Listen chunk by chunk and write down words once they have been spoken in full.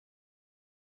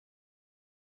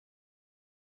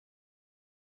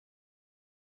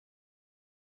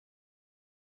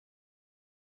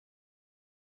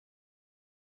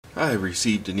I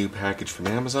received a new package from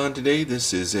Amazon today.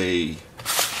 This is a,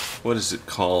 what is it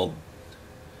called?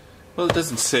 Well, it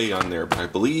doesn't say on there, but I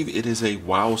believe it is a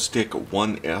Wowstick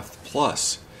 1F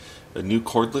Plus, a new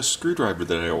cordless screwdriver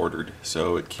that I ordered.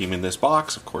 So it came in this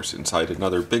box, of course, inside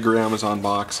another bigger Amazon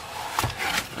box.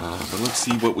 But let's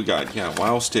see what we got. Yeah,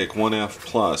 Wowstick 1F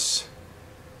Plus.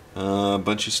 A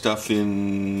bunch of stuff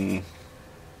in,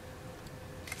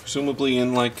 presumably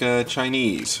in like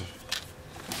Chinese.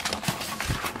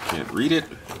 Can't read it,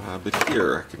 but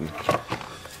here I can.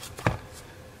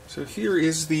 So here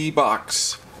is the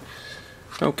box.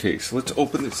 Okay, so let's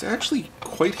open this. It's actually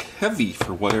quite heavy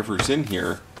for whatever's in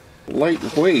here.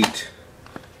 Lightweight.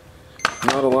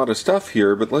 Not a lot of stuff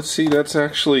here, but let's see, that's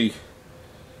actually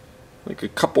like a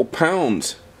couple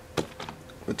pounds.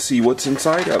 Let's see what's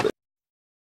inside of it.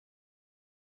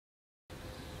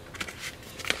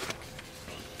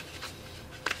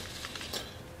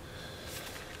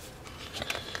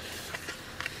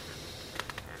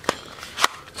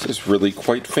 This is really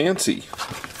quite fancy.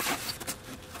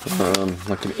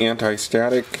 Like an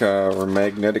anti-static or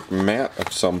magnetic mat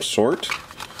of some sort.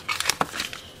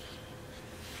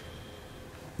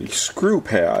 The screw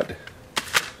pad.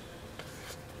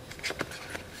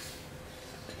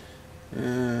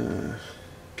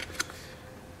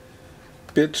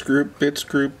 Bits group, bits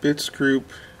group, bits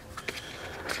group.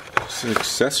 Some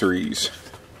accessories.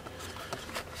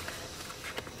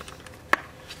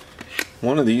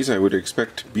 One of these I would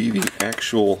expect to be the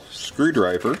actual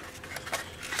screwdriver.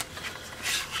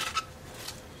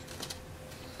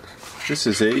 This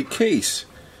is a case.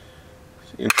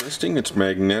 Interesting, it's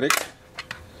magnetic.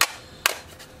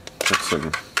 Got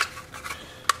some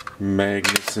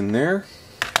magnets in there.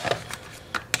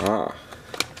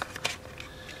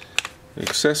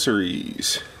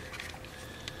 Accessories.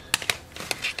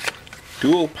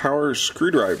 Dual power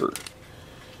screwdriver.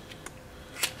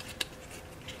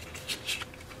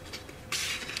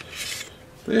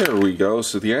 There we go.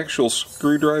 So the actual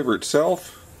screwdriver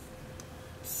itself,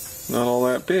 not all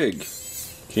that big.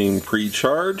 Came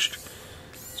pre-charged.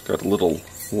 It's got a little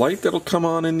light that'll come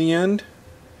on in the end.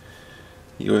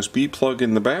 USB plug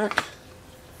in the back.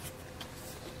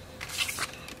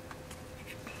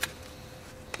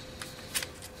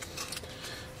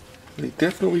 They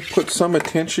definitely put some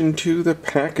attention to the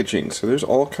packaging. So there's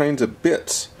all kinds of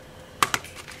bits.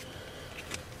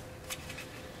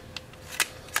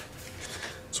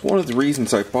 It's one of the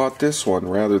reasons I bought this one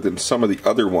rather than some of the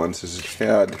other ones, is it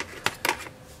had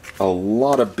a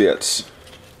lot of bits.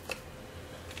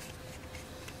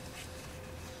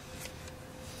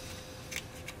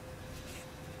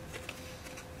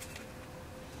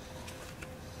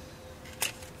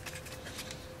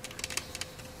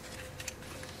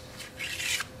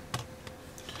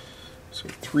 So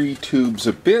 3 tubes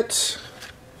of bits,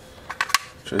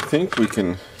 which I think we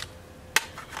can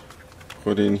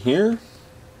put in here.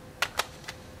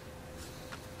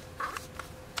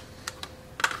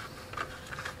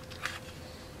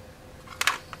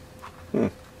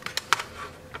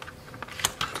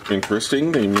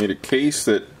 Interesting, they made a case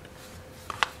that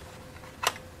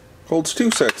holds 2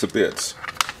 sets of bits.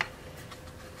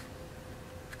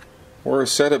 Or a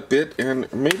set of bit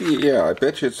and maybe, yeah, I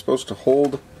bet you it's supposed to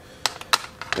hold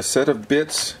a set of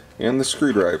bits and the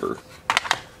screwdriver.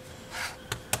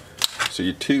 So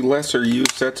your 2 lesser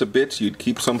used sets of bits you'd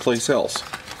keep someplace else.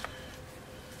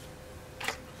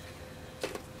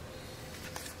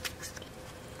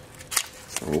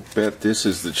 I'll bet this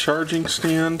is the charging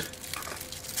stand.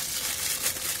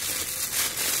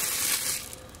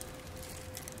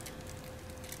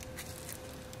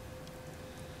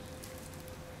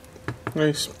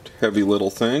 Nice heavy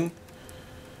little thing.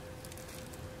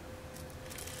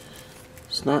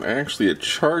 It's not actually a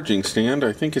charging stand.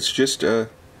 I think it's just a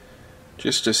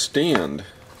stand.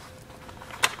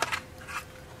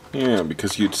 Yeah,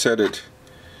 because you'd set it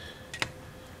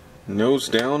nose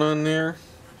down on there.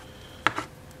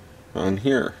 On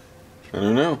here. I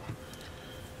don't know.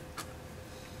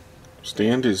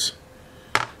 Stand is,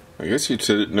 I guess you'd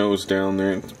set it nose down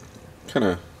there.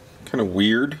 Kind of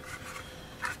weird.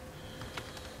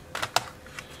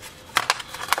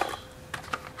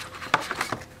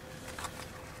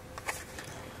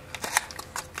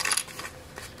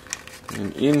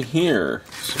 And in here,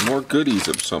 some more goodies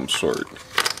of some sort.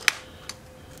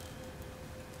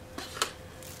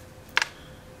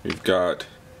 We've got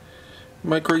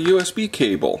micro USB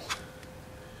cable,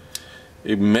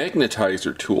 a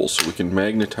magnetizer tool so we can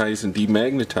magnetize and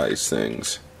demagnetize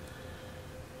things.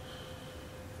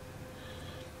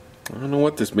 I don't know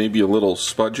what this may be, a little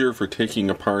spudger for taking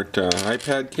apart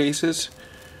iPad cases,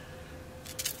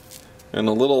 and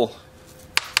a little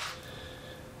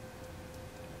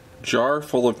jar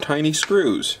full of tiny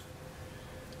screws.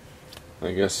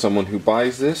 I guess someone who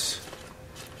buys this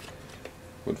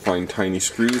would find tiny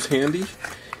screws handy.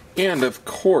 And of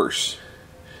course,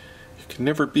 you can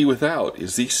never be without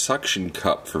is the suction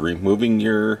cup for removing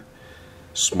your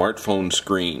smartphone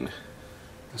screen.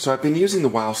 So I've been using the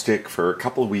Wowstick for a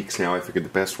couple of weeks now. I figured the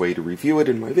best way to review it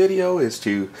in my video is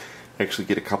to actually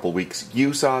get a couple weeks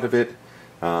use out of it.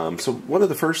 So one of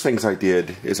the first things I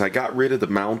did is I got rid of the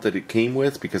mount that it came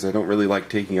with because I don't really like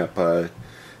taking up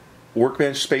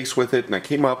workbench space with it, and I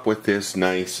came up with this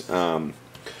nice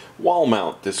wall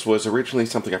mount. This was originally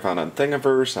something I found on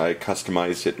Thingiverse. I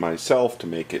customized it myself to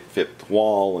make it fit the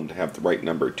wall and to have the right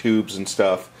number of tubes and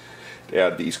stuff, to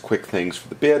add these quick things for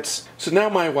the bits. So now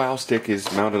my Wowstick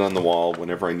is mounted on the wall.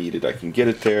 Whenever I need it, I can get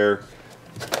it there,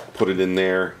 put it in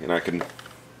there, and I can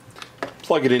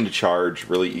plug it into charge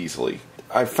really easily.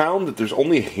 I found that there's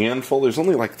only a handful, there's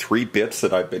only like 3 bits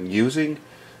that I've been using,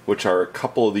 which are a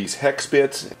couple of these hex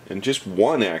bits and just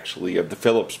one actually of the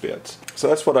Phillips bits. So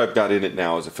that's what I've got in it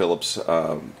now, is a Phillips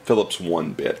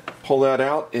 1 bit. Pull that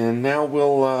out, and now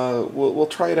we'll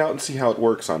try it out and see how it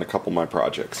works on a couple of my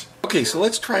projects. Okay, so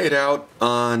let's try it out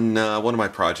on one of my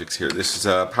projects here. This is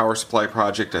a power supply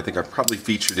project. I think I've probably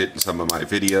featured it in some of my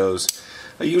videos.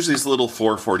 I use these little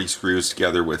 440 screws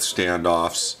together with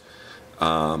standoffs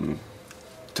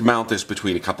to mount this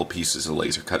between a couple pieces of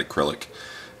laser cut acrylic.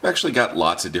 I've actually got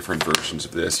lots of different versions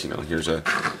of this. You know, here's a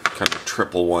kind of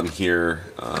triple one here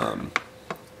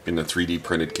in a 3D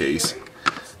printed case.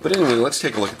 But anyway, let's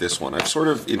take a look at this one. I've sort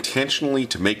of intentionally,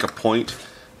 to make a point,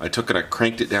 I took it, I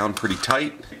cranked it down pretty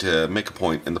tight to make a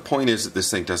point. And the point is that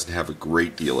this thing doesn't have a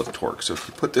great deal of torque. So if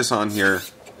you put this on here,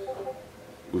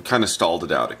 we kind of stalled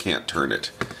it out. I can't turn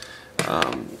it.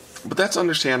 But that's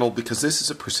understandable because this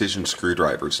is a precision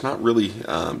screwdriver. It's not really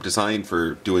designed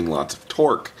for doing lots of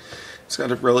torque. It's got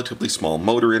a relatively small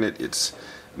motor in it. It's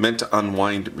meant to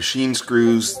unwind machine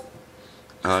screws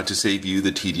to save you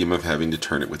the tedium of having to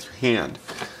turn it with your hand.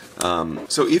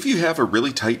 So if you have a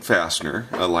really tight fastener,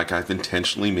 like I've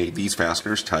intentionally made these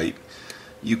fasteners tight,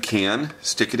 you can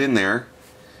stick it in there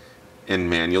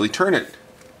and manually turn it.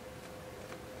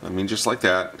 I mean, just like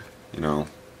that, you know,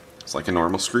 it's like a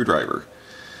normal screwdriver.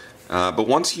 But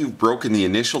once you've broken the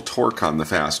initial torque on the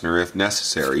fastener, if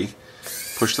necessary,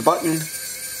 push the button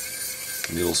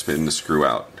and it'll spin the screw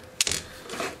out.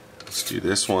 Let's do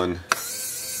this one.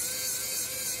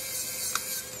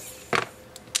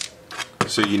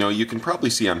 So, you know, you can probably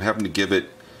see I'm having to give it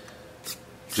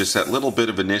just that little bit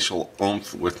of initial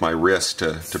oomph with my wrist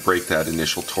to break that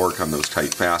initial torque on those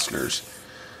tight fasteners.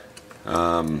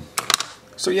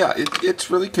 So yeah, it's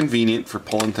really convenient for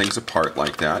pulling things apart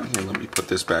like that. Here, let me put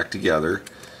this back together.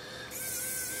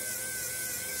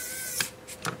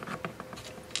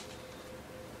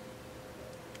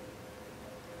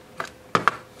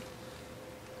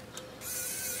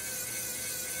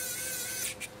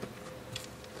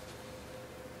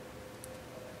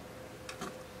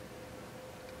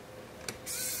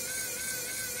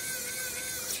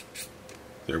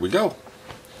 There we go.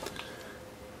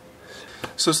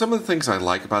 So some of the things I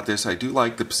like about this, I do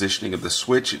like the positioning of the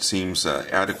switch. It seems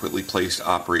adequately placed to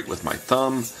operate with my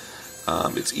thumb.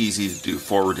 It's easy to do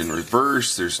forward and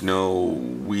reverse. There's no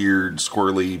weird,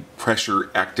 squirrely,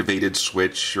 pressure-activated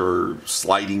switch or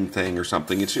sliding thing or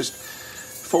something. It's just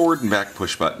forward and back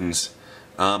push buttons.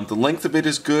 The length of it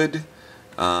is good.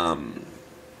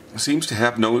 Seems to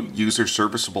have no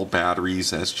user-serviceable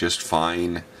batteries. That's just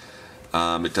fine.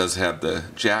 It does have the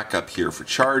jack up here for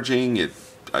charging.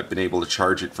 I've been able to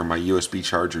charge it from my USB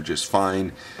charger just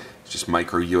fine. It's just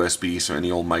micro USB, so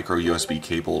any old micro USB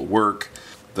cable will work.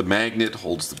 The magnet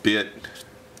holds the bit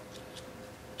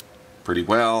pretty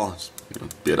well. The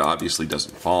bit obviously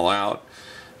doesn't fall out.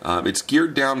 It's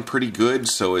geared down pretty good,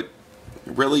 so it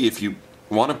really, if you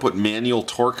want to put manual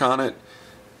torque on it,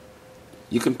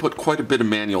 you can put quite a bit of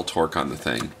manual torque on the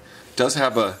thing. It does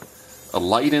have a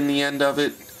light in the end of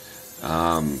it.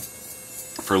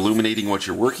 For illuminating what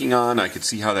you're working on. I could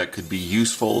see how that could be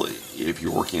useful if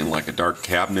you're working in like a dark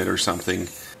cabinet or something.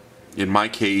 In my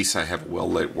case, I have a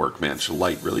well-lit workbench. The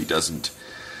light really doesn't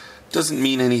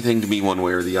mean anything to me one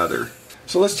way or the other.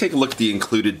 So let's take a look at the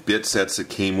included bit sets that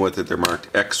came with it. They're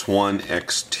marked X1,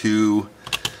 X2,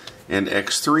 and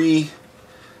X3.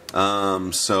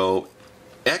 So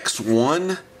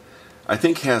X1, I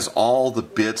think, has all the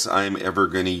bits I'm ever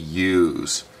going to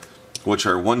use, which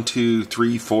are 1, 2,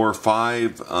 3, 4,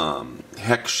 5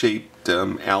 hex-shaped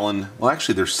Allen. Well,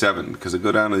 actually, there's 7 because I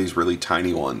go down to these really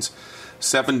tiny ones.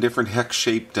 7 different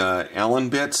hex-shaped Allen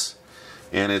bits,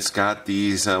 and it's got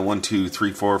these 1, 2,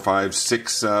 3, 4, 5,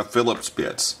 6 Phillips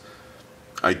bits.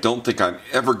 I don't think I'm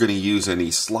ever going to use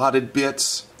any slotted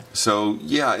bits. So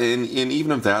yeah, and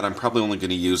even of that, I'm probably only going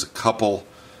to use a couple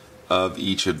of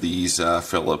each of these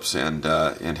Phillips and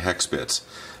hex bits.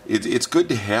 It's good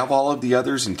to have all of the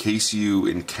others in case you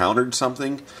encountered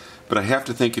something, but I have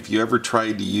to think if you ever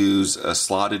tried to use a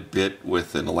slotted bit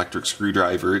with an electric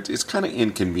screwdriver, it's kind of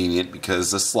inconvenient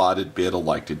because a slotted bit will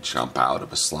like to jump out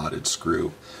of a slotted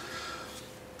screw.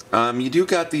 You do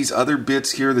got these other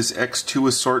bits here, this X2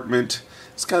 assortment.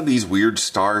 It's got these weird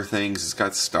star things. It's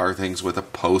got star things with a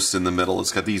post in the middle.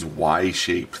 It's got these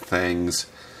Y-shaped things.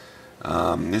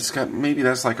 It's got, maybe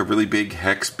that's like a really big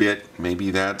hex bit.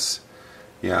 Maybe that's,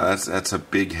 yeah, that's a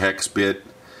big hex bit.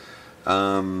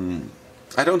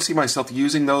 I don't see myself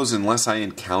using those unless I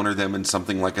encounter them in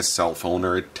something like a cell phone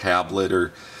or a tablet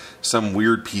or some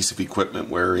weird piece of equipment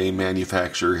where a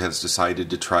manufacturer has decided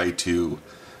to try to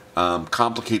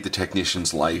complicate the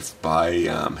technician's life by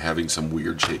having some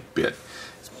weird shaped bit.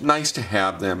 It's nice to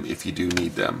have them if you do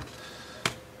need them.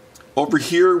 Over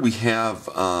here we have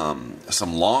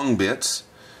some long bits.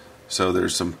 So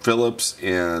there's some Phillips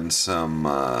and some,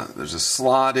 there's a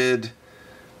slotted,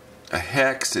 a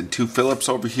hex, and 2 Phillips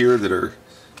over here that are,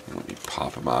 let me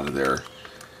pop them out of there.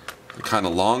 They're kind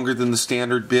of longer than the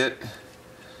standard bit.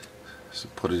 So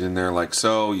put it in there like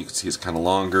so. You can see it's kind of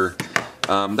longer.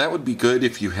 That would be good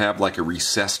if you have like a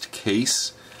recessed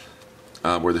case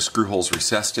where the screw hole's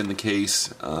recessed in the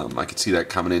case. I could see that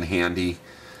coming in handy.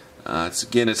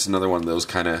 It's another one of those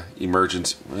kind of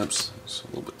emergency. Oops, it's a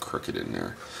little bit crooked in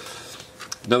there.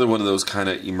 Another one of those kind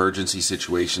of emergency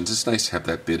situations. It's nice to have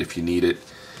that bit if you need it.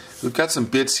 We've got some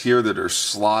bits here that are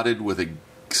slotted with a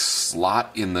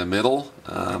slot in the middle.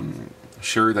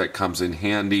 Sure, that comes in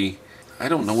handy. I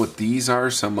don't know what these are.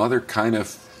 Some other kind of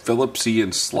Phillipsy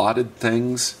and slotted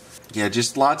things. Yeah,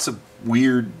 just lots of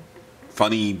weird,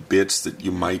 funny bits that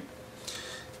you might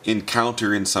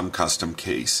encounter in some custom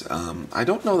case. I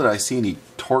don't know that I see any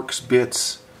Torx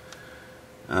bits.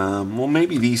 Well,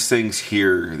 maybe these things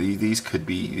here. These could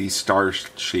be these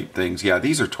star-shaped things. Yeah,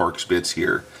 these are Torx bits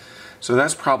here. So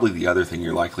that's probably the other thing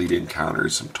you're likely to encounter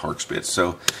is some Torx bits.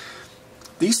 So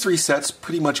these 3 sets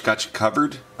pretty much got you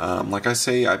covered. Like I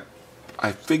say,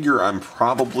 I figure I'm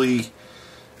probably,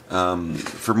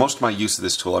 for most of my use of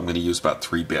this tool, I'm going to use about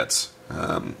 3 bits.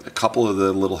 A couple of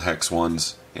the little hex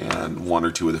ones and 1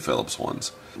 or 2 of the Phillips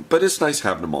ones. But it's nice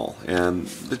having them all. And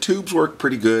the tubes work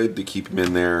pretty good to keep them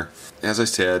in there. As I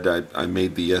said, I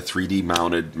made the 3D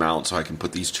mounted mount so I can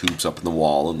put these tubes up in the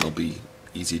wall and they'll be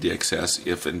easy to access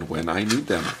if and when I need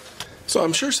them. So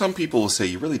I'm sure some people will say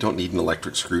you really don't need an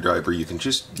electric screwdriver. You can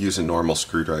just use a normal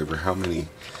screwdriver. How many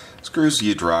screws do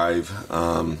you drive?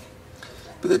 But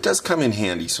it does come in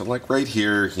handy. So like right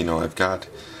here, you know, I've got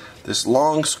this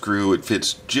long screw. It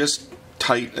fits just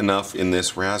tight enough in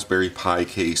this Raspberry Pi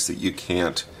case that you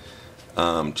can't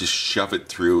just shove it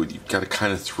through. You've got to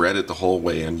kind of thread it the whole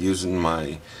way. I'm using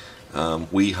my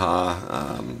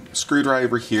Weehaw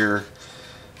screwdriver here,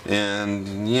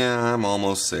 and yeah, I'm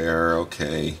almost there.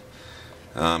 Okay,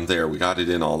 there, we got it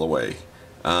in all the way.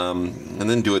 And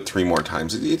then do it 3 more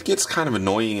times. It gets kind of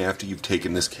annoying after you've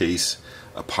taken this case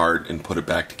apart and put it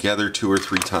back together 2 or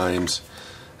 3 times.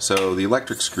 So the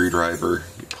electric screwdriver,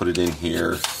 you put it in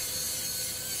here,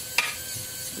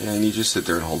 and you just sit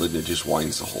there and hold it, and it just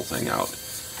winds the whole thing out.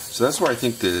 So that's where I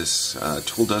think this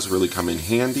tool does really come in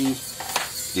handy,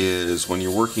 is when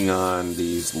you're working on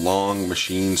these long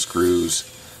machine screws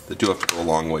that do have to go a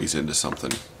long ways into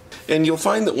something. And you'll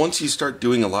find that once you start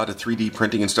doing a lot of 3D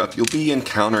printing and stuff, you'll be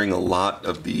encountering a lot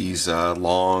of these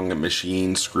long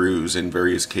machine screws in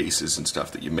various cases and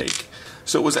stuff that you make.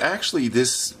 So it was actually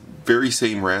this very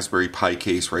same Raspberry Pi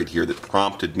case right here that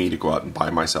prompted me to go out and buy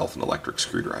myself an electric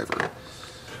screwdriver.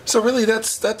 So really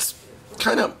that's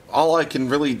kind of all I can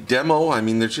really demo. I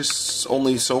mean, there's just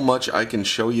only so much I can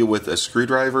show you with a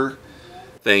screwdriver.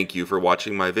 Thank you for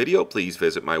watching my video. Please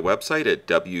visit my website at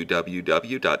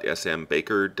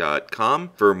www.smbaker.com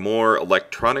for more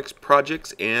electronics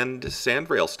projects and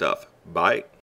sandrail stuff. Bye.